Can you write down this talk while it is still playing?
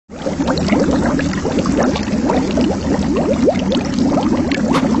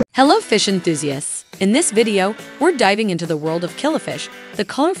Hello fish enthusiasts! In this video, we're diving into the world of killifish, the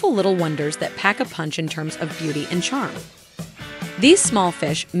colorful little wonders that pack a punch in terms of beauty and charm. These small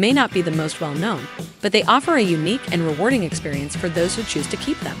fish may not be the most well-known, but they offer a unique and rewarding experience for those who choose to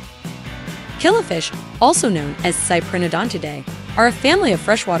keep them. Killifish, also known as Cyprinodontidae, are a family of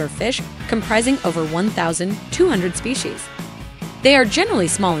freshwater fish comprising over 1,200 species. They are generally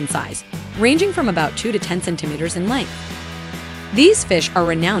small in size, ranging from about 2 to 10 centimeters in length. These fish are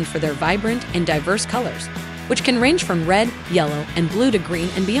renowned for their vibrant and diverse colors, which can range from red, yellow, and blue to green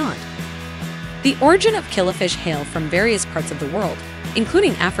and beyond. The origin of killifish hail from various parts of the world,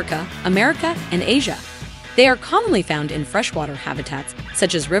 including Africa, America, and Asia. They are commonly found in freshwater habitats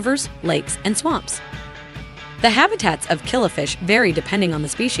such as rivers, lakes, and swamps. The habitats of killifish vary depending on the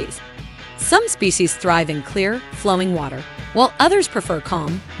species. Some species thrive in clear, flowing water, while others prefer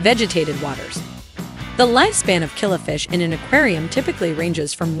calm, vegetated waters. The lifespan of killifish in an aquarium typically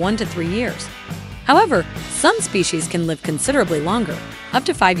ranges from 1 to 3 years. However, some species can live considerably longer, up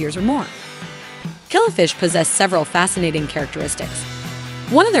to 5 years or more. Killifish possess several fascinating characteristics.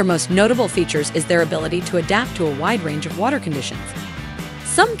 One of their most notable features is their ability to adapt to a wide range of water conditions.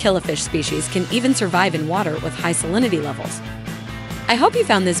 Some killifish species can even survive in water with high salinity levels. I hope you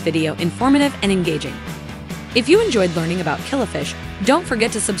found this video informative and engaging. If you enjoyed learning about killifish, don't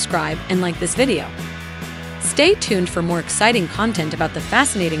forget to subscribe and like this video. Stay tuned for more exciting content about the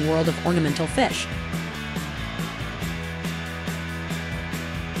fascinating world of ornamental fish.